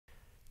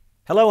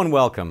Hello and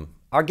welcome.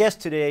 Our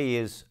guest today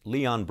is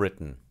Lord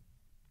Brittan,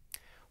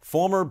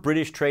 former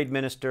British Trade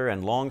Minister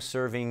and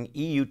long-serving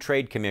EU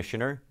Trade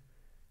Commissioner.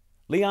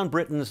 Lord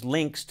Brittan's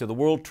links to the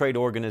World Trade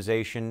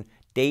Organization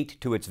date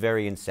to its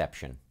very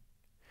inception.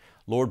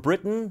 Lord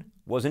Brittan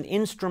was an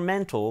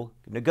instrumental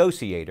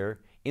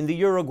negotiator in the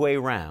Uruguay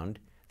Round,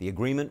 the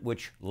agreement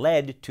which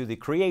led to the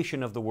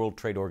creation of the World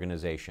Trade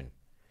Organization.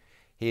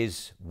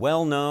 His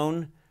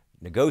well-known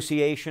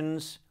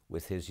negotiations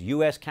with his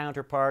U.S.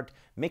 counterpart,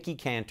 Mickey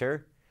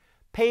Cantor,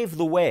 paved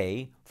the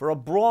way for a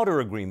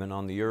broader agreement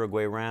on the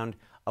Uruguay Round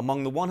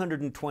among the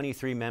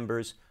 123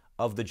 members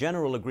of the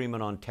General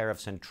Agreement on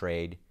Tariffs and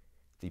Trade,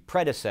 the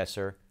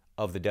predecessor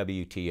of the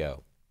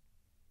WTO.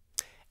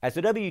 As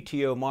the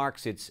WTO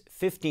marks its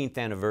 15th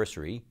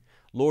anniversary,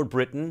 Lord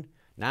Brittan,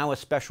 now a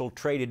special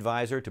trade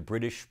advisor to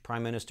British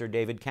Prime Minister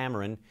David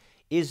Cameron,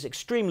 is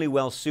extremely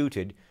well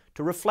suited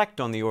to reflect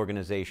on the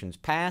organization's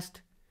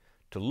past,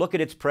 to look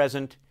at its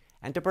present,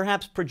 and to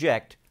perhaps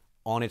project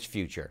on its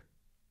future.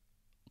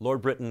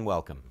 Lord Brittan,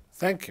 welcome.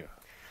 Thank you.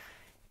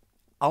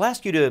 I'll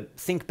ask you to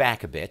think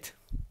back a bit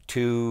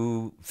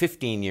to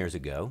 15 years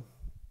ago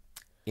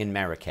in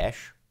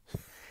Marrakesh.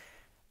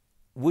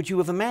 Would you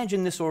have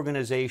imagined this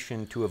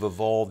organization to have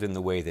evolved in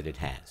the way that it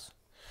has?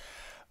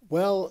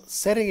 Well,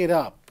 setting it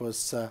up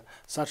was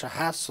such a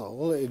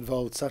hassle, it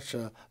involved such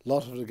a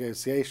lot of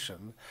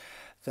negotiation,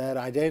 that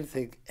I don't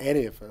think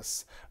any of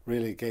us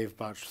really gave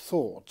much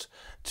thought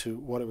to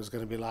what it was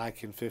going to be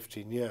like in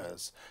 15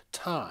 years'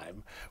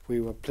 time. We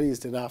were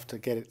pleased enough to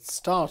get it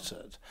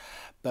started.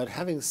 But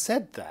having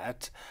said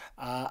that,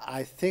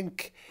 I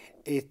think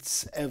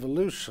its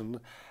evolution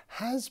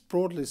has,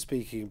 broadly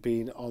speaking,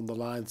 been on the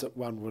lines that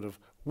one would have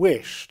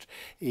wished,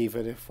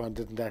 even if one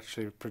didn't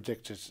actually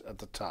predict it at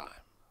the time.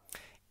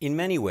 In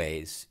many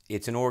ways,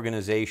 it's an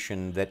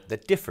organization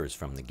that differs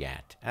from the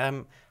GATT.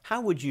 How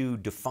would you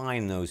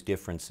define those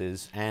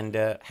differences, and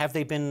have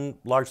they been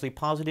largely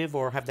positive,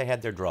 or have they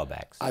had their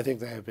drawbacks? I think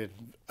they have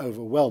been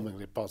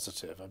overwhelmingly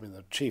positive. I mean,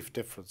 the chief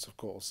difference, of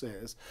course,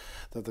 is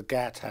that the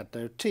GATT had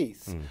no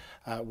teeth,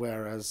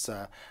 whereas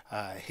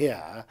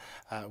here,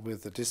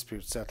 with the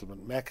dispute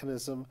settlement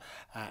mechanism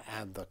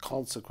and the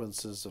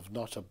consequences of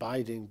not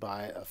abiding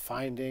by a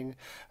finding,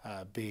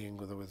 being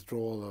the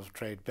withdrawal of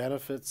trade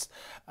benefits,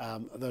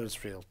 there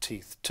is real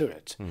teeth to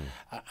it,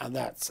 and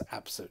that's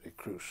absolutely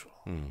crucial.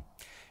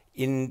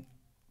 In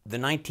the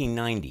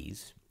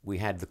 1990s, we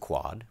had the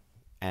Quad,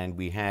 and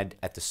we had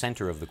at the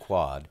center of the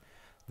Quad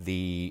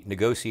the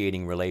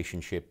negotiating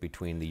relationship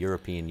between the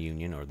European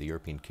Union, or the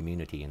European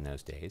Community in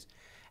those days,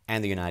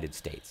 and the United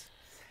States.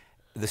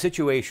 The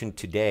situation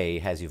today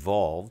has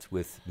evolved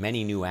with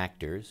many new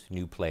actors,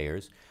 new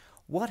players.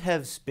 What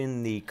has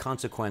been the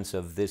consequence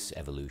of this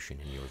evolution,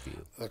 in your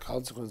view? The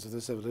consequence of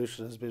this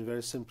evolution has been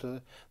very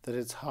simply that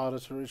it's harder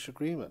to reach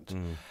agreement.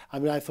 I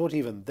mean, I thought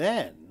even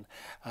then,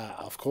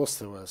 of course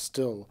there were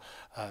still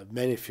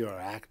many fewer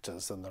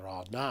actors than there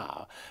are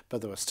now, but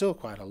there were still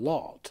quite a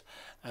lot.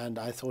 And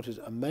I thought it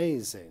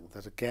amazing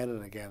that again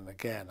and again and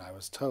again I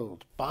was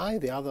told by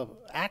the other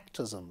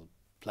actors and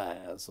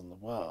players in the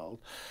world,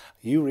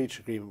 you reach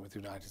agreement with the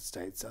United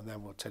States and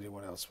then we'll tell you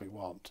what else we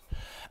want.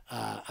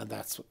 And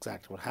that's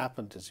exactly what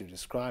happened, as you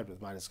described,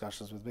 with my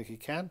discussions with Mickey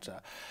Cantor.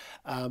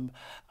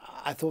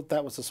 I thought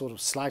that was a sort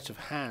of sleight of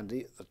hand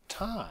at the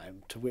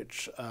time to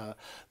which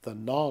the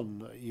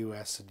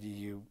non-US and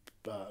EU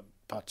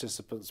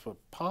participants were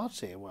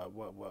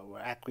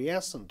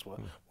acquiescent, were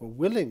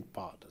willing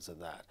partners in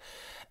that.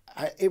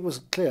 It was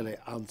clearly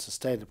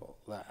unsustainable.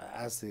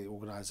 As the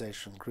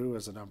organization grew,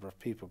 as the number of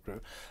people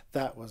grew,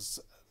 that was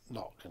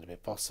not going to be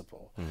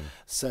possible.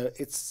 So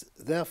it's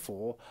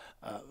therefore,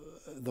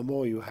 the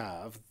more you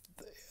have,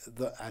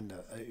 and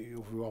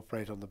you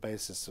operate on the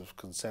basis of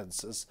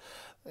consensus,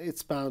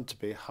 it's bound to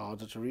be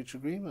harder to reach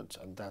agreement,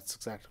 and that's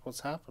exactly what's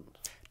happened.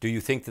 Do you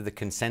think that the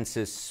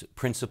consensus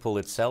principle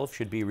itself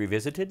should be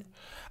revisited?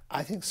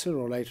 I think sooner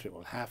or later it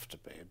will have to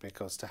be,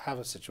 because to have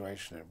a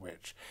situation in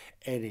which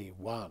any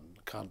one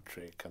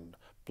country can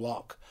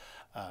block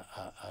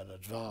an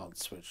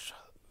advance which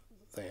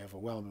the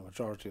overwhelming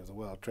majority of the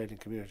world trading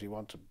community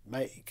want to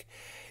make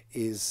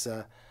is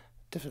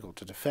difficult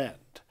to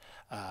defend.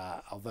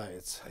 Although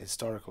its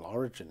historical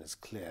origin is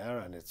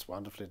clear and it's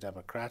wonderfully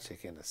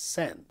democratic in a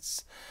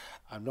sense,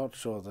 I'm not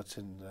sure that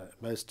in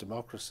most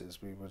democracies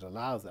we would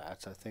allow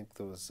that. I think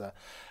there was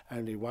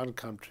only one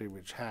country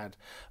which had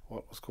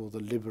what was called the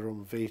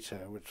liberum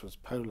veto, which was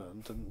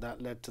Poland, and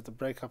that led to the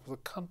breakup of the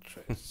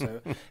country.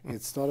 So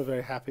it's not a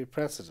very happy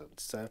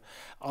precedent. So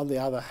on the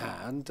other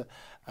hand,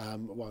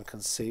 one can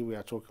see we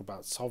are talking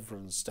about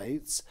sovereign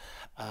states,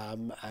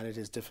 and it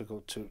is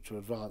difficult to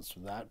advance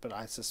from that. But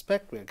I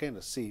suspect we are going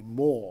to see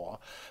more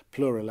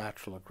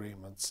plurilateral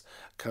agreements,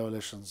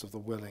 coalitions of the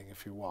willing,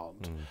 if you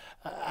want.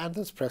 And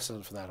there's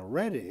precedent for that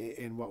already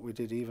in what we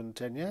did even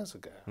 10 years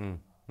ago.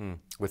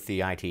 With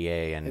the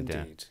ITA and...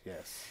 Indeed,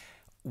 yes.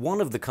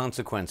 One of the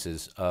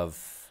consequences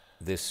of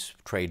this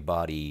trade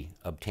body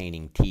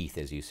obtaining teeth,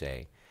 as you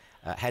say,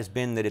 has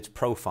been that its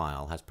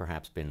profile has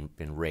perhaps been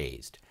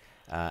raised.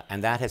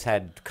 And that has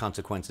had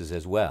consequences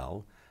as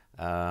well.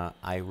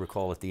 I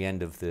recall at the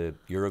end of the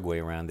Uruguay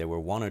round, there were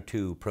 1 or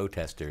 2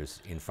 protesters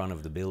in front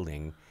of the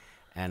building.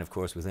 And of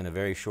course, within a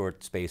very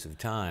short space of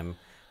time,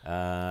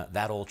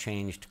 that all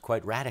changed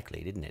quite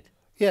radically, didn't it?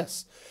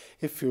 Yes,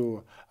 if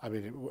you, I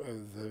mean,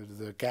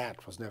 the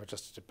GATT was never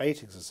just a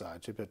debating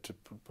society, but to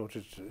put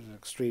it in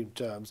extreme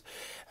terms,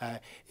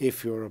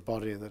 if you're a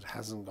body that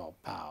hasn't got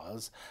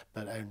powers,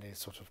 but only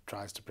sort of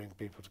tries to bring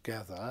people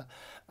together,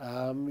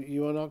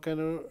 you are not going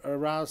to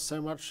arouse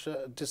so much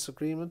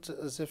disagreement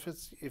as if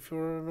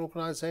you're an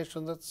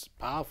organisation that's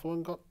powerful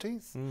and got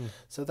teeth.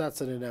 So that's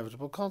an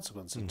inevitable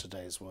consequence in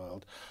today's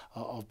world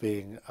of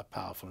being a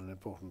powerful and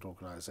important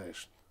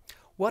organisation.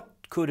 What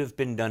could have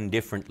been done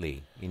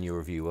differently, in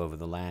your view, over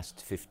the last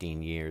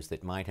 15 years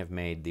that might have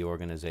made the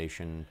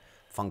organization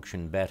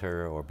function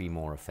better or be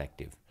more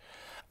effective?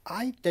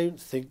 I don't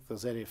think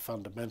there's any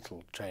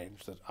fundamental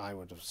change that I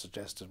would have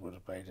suggested would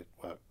have made it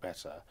work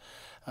better.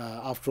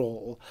 After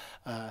all,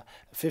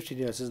 15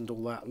 years isn't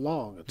all that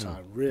long a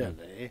time,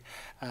 really,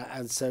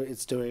 and so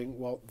it's doing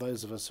what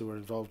those of us who were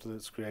involved in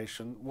its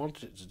creation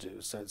wanted it to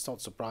do. So it's not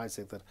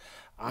surprising that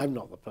I'm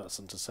not the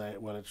person to say,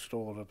 well, it should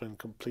all have been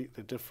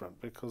completely different,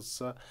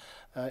 because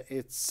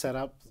it's set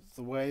up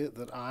the way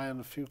that I and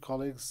a few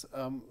colleagues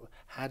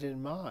had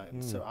in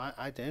mind. So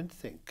I don't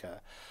think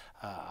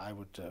I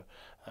would,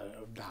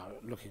 now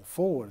looking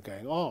forward,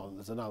 going on,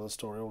 there's another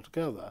story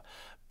altogether,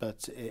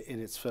 but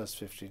in its first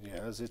 15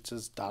 years it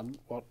has done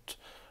what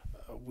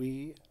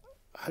we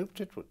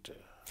hoped it would do.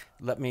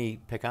 Let me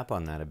pick up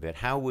on that a bit.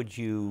 How would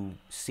you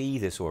see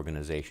this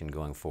organization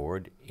going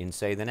forward in,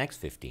 say, the next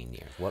 15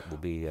 years? What will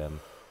be...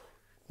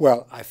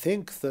 Well, I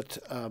think that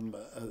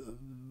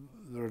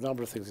there are a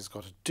number of things it's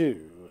got to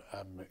do.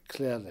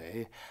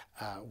 Clearly,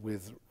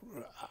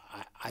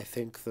 I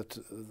think that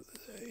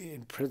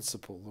in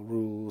principle the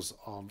rules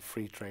on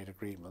free trade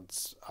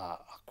agreements are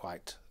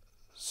quite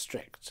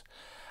strict.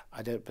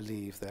 I don't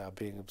believe they are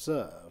being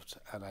observed,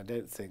 and I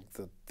don't think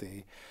that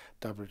the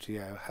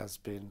WTO has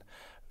been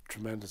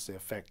tremendously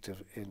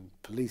effective in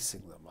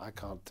policing them. I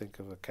can't think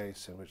of a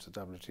case in which the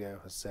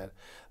WTO has said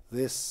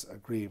this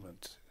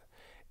agreement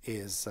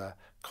is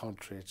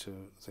contrary to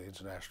the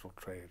international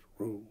trade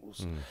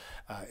rules.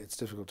 It's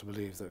difficult to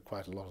believe that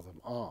quite a lot of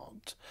them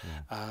aren't.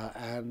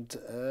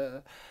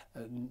 And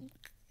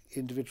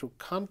individual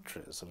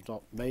countries have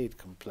not made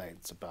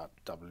complaints about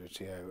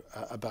WTO,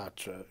 about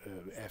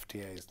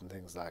FTAs and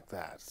things like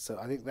that. So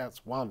I think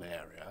that's one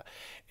area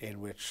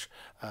in which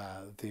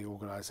the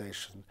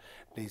organisation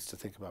needs to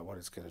think about what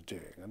it's going to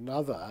do.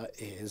 Another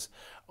is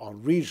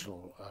on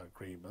regional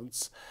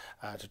agreements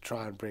to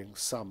try and bring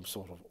some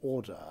sort of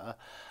order,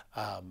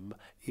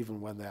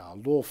 even when they are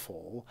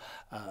lawful.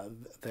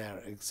 Their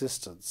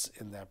existence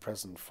in their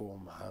present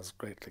form has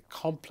greatly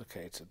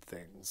complicated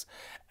things,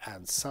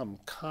 and some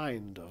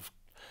kind of,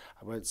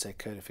 I won't say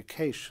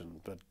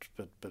codification, but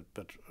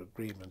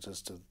agreement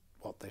as to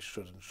what they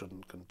should and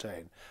shouldn't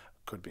contain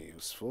could be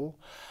useful.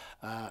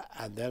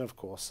 And then, of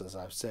course, as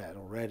I've said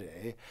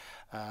already,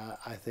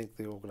 I think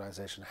the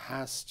organisation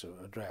has to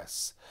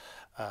address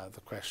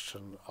the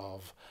question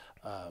of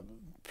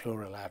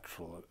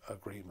plurilateral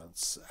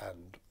agreements,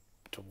 and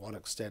to what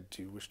extent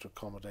do you wish to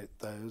accommodate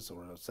those,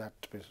 or is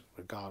that to be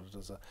regarded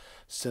as a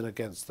sin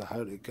against the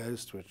Holy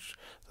Ghost, which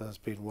there's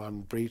been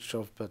one breach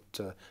of,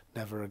 but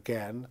never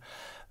again?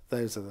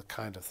 Those are the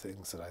kind of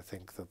things that I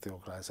think that the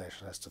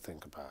organisation has to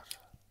think about.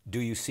 Do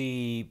you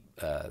see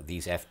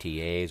these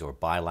FTAs or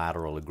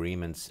bilateral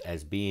agreements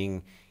as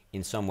being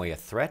in some way a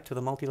threat to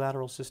the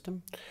multilateral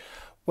system?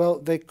 Well,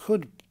 they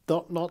could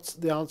not.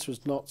 The answer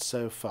is not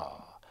so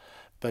far.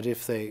 But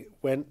if they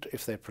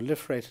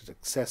proliferated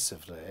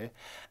excessively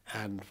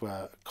and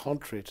were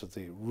contrary to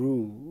the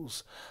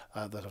rules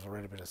that have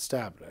already been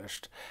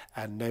established,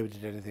 and nobody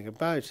did anything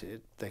about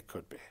it, they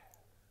could be.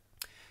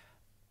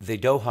 The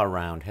Doha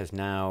Round has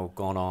now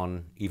gone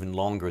on even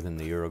longer than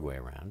the Uruguay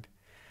Round.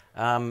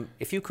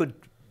 If you could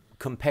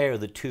compare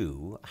the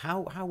two,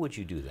 how would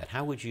you do that?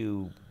 How would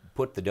you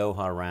put the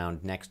Doha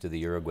Round next to the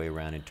Uruguay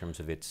Round in terms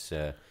of its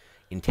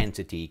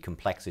intensity,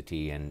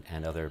 complexity,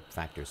 and other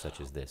factors such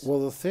as this? Well,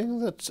 the thing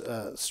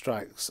that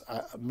strikes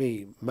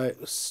me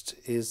most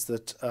is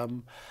that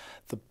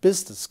the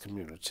business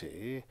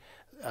community,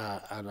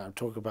 and I'm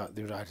talking about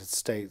the United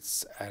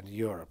States and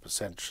Europe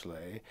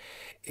essentially,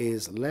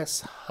 is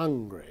less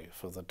hungry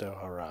for the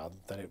Doha Round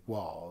than it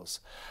was.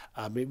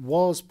 It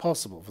was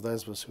possible for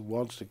those of us who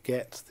wanted to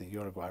get the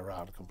Uruguay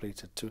Round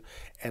completed to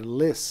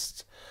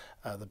enlist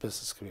the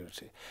business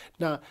community.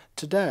 Now,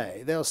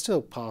 today, they'll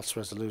still pass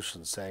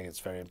resolutions saying it's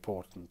very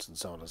important and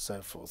so on and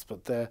so forth,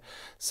 but they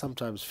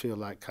sometimes feel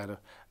like kind of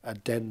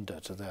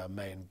addenda to their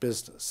main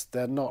business.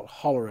 They're not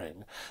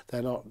hollering,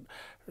 they're not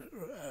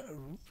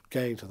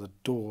going to the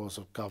doors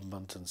of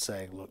government and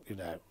saying, look, you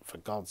know, for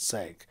God's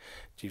sake,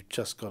 you've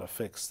just got to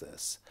fix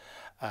this.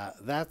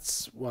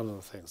 That's one of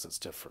the things that's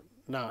different.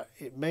 Now,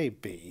 it may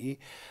be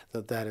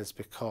that that is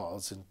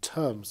because, in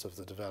terms of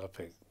the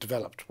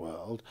developed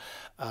world,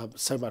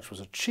 so much was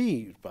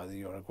achieved by the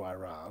Uruguay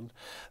Round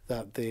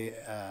that the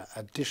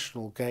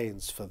additional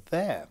gains for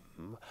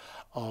them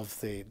of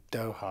the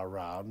Doha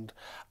Round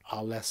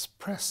are less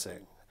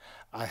pressing.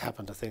 I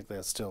happen to think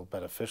they're still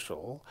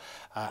beneficial,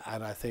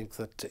 and I think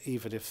that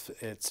even if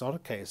it's not a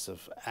case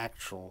of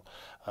actual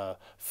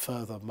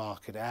further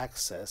market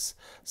access,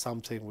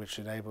 something which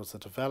enables the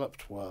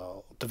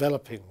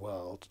developing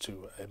world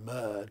to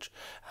emerge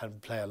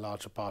and play a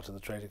larger part in the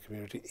trading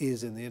community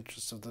is in the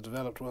interests of the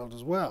developed world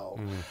as well.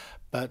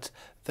 But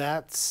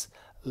that's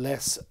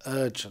less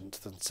urgent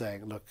than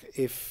saying, look,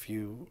 if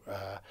you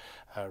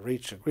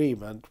reach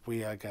agreement,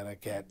 we are going to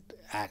get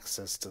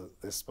access to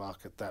this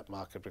market, that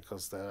market,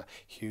 because there are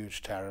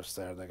huge tariffs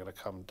there and they're going to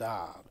come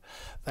down.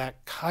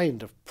 That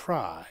kind of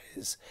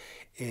prize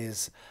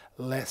is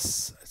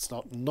less, it's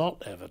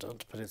not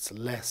evident, but it's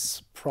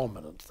less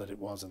prominent than it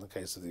was in the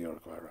case of the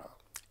Uruguay Round.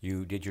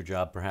 You did your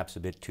job perhaps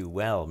a bit too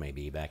well,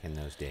 maybe, back in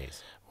those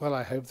days. Well,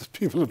 I hope that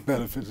people have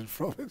benefited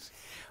from it.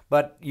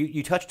 But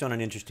you touched on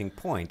an interesting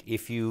point.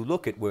 If you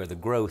look at where the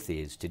growth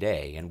is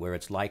today and where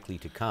it's likely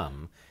to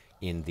come,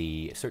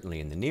 certainly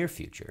in the near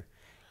future,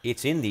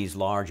 it's in these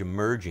large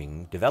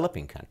emerging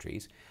developing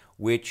countries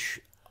which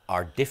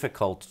are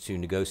difficult to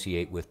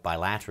negotiate with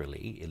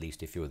bilaterally, at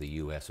least if you're the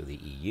US or the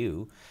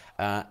EU,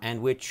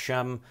 and which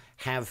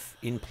have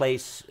in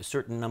place a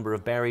certain number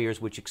of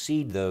barriers which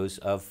exceed those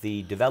of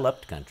the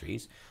developed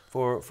countries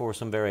for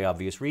some very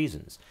obvious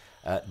reasons.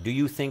 Do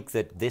you think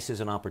that this is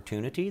an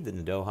opportunity, the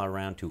Doha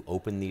Round, to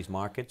open these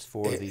markets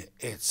for the...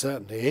 It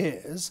certainly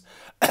is,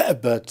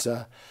 but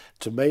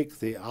to make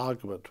the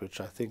argument,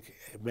 which I think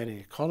many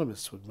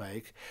economists would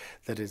make,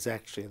 that it's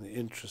actually in the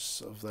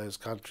interests of those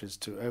countries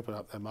to open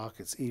up their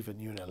markets even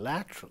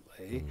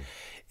unilaterally,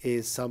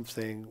 is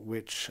something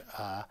which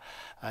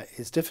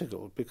is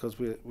difficult, because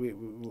we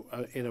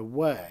in a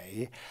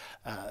way,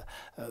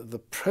 the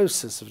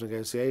process of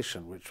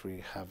negotiation which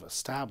we have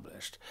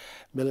established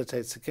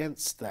militates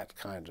against that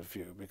kind of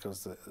view,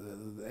 because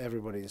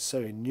everybody is so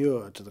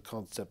inured to the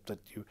concept that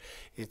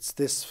it's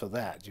this for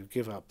that, you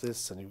give up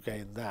this and you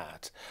gain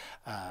that,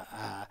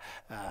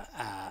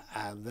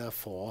 and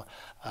therefore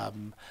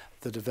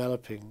the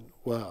developing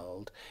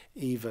world,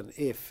 even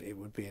if it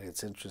would be in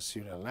its interest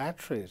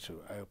unilaterally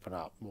to open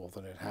up more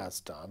than it has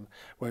done,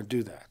 won't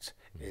do that.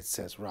 It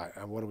says, right,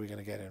 and what are we going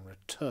to get in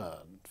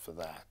return for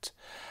that?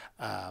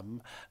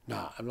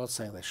 Now, I'm not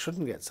saying they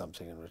shouldn't get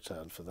something in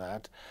return for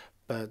that,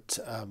 but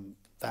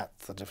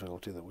that's the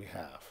difficulty that we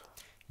have.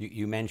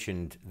 You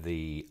mentioned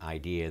the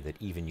idea that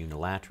even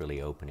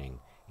unilaterally opening,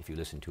 if you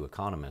listen to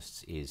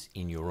economists, is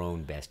in your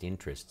own best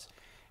interests.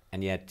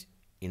 And yet,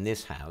 in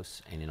this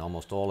House, and in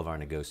almost all of our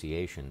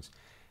negotiations,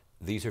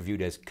 these are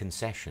viewed as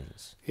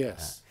concessions.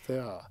 Yes, they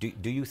are.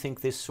 Do you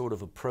think this sort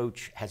of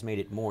approach has made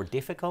it more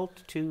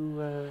difficult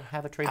to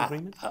have a trade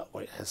agreement?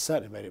 Well, it has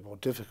certainly made it more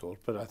difficult,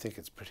 but I think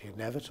it's pretty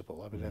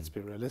inevitable. I mean, let's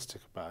be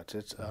realistic about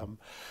it.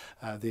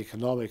 The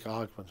economic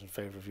argument in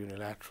favour of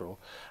unilateral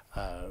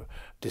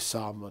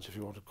disarmament, if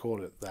you want to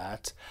call it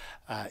that,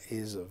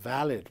 is a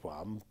valid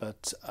one,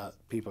 but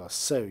people are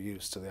so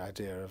used to the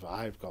idea of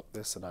I've got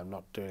this and I'm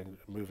not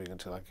moving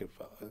until I give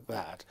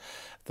that,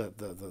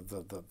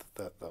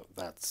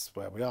 that's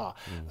where we are.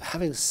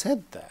 Having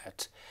said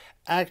that,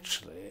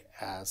 actually,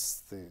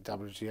 as the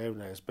WTO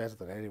knows better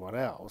than anyone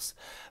else,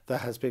 there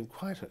has been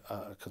quite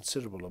a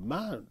considerable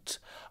amount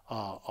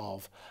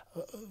of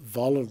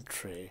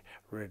voluntary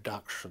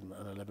reduction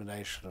and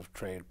elimination of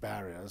trade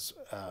barriers,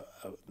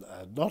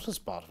 not as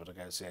part of a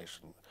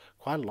negotiation.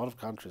 Quite a lot of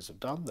countries have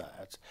done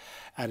that,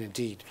 and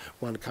indeed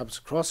one comes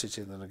across it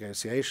in the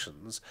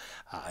negotiations.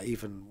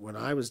 Even when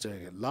I was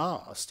doing it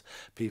last,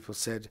 people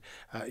said,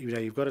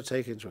 you've got to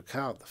take into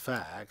account the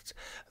fact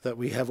that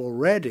we have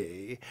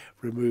already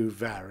removed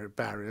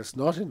barriers,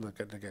 not in the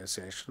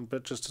negotiation,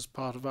 but just as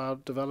part of our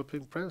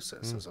developing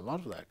process. There's a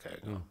lot of that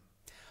going on.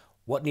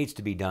 What needs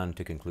to be done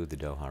to conclude the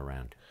Doha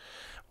Round?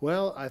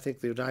 Well, I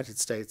think the United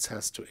States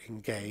has to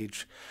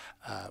engage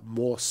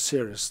more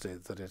seriously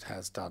than it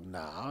has done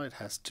now. It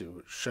has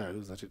to show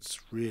that it's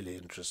really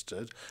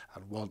interested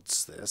and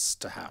wants this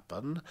to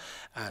happen.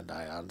 And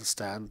I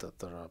understand that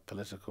there are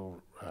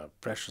political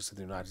pressures in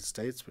the United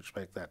States which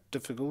make that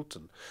difficult,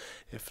 and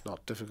if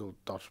not difficult,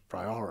 not a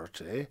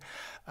priority.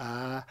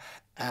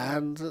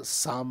 And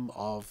some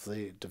of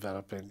the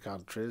developing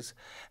countries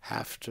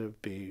have to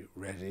be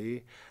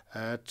ready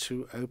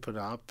to open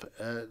up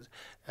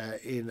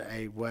in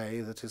a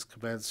way that is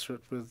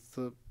commensurate with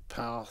the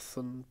path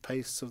and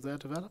pace of their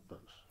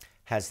development.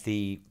 Has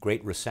the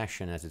Great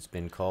Recession, as it's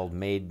been called,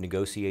 made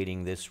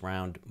negotiating this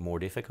round more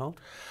difficult?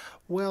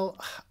 Well,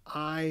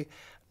 I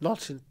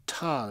don't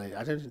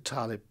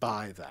entirely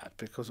buy that,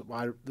 because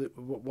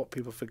what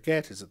people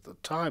forget is at the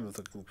time of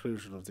the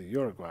conclusion of the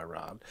Uruguay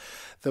Round,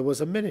 there was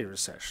a mini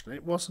recession.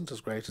 It wasn't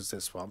as great as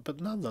this one, but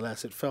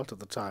nonetheless it felt at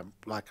the time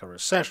like a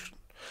recession.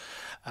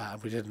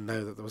 We didn't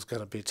know that there was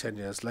going to be 10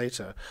 years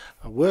later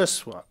a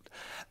worse one.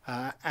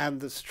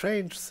 And the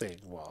strange thing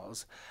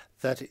was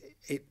that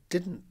it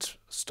didn't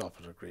stop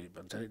an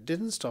agreement, and it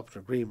didn't stop an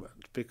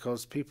agreement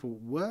because people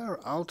were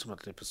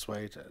ultimately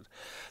persuaded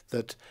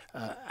that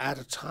at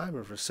a time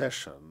of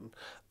recession,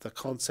 the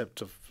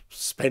concept of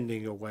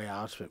spending your way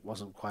out of it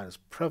wasn't quite as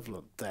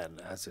prevalent then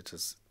as it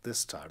is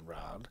this time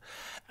round,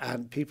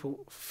 and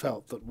people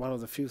felt that one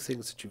of the few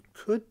things that you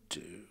could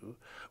do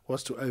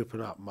was to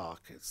open up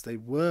markets. They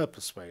were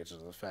persuaded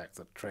of the fact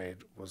that trade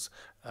was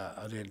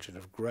an engine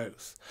of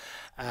growth,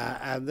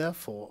 and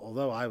therefore,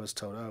 although I was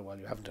told, oh well,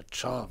 you haven't a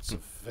chance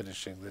of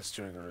finishing this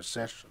during a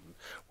recession,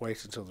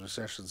 wait until the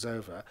recession's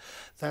over,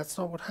 that's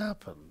not what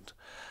happened.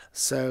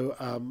 So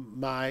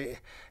my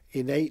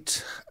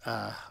innate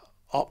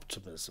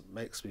optimism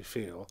makes me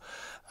feel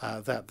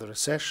that the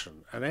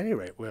recession, at any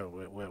rate,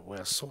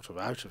 we're sort of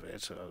out of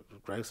it.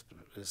 Growth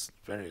is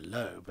very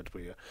low, but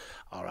we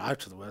are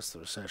out of the worst of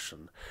the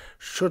recession,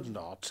 should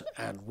not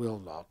and will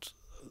not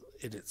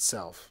in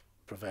itself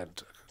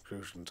prevent a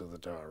conclusion to the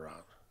Doha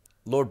Round.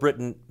 Lord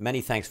Brittan,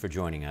 many thanks for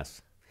joining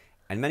us,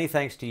 and many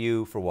thanks to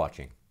you for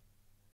watching.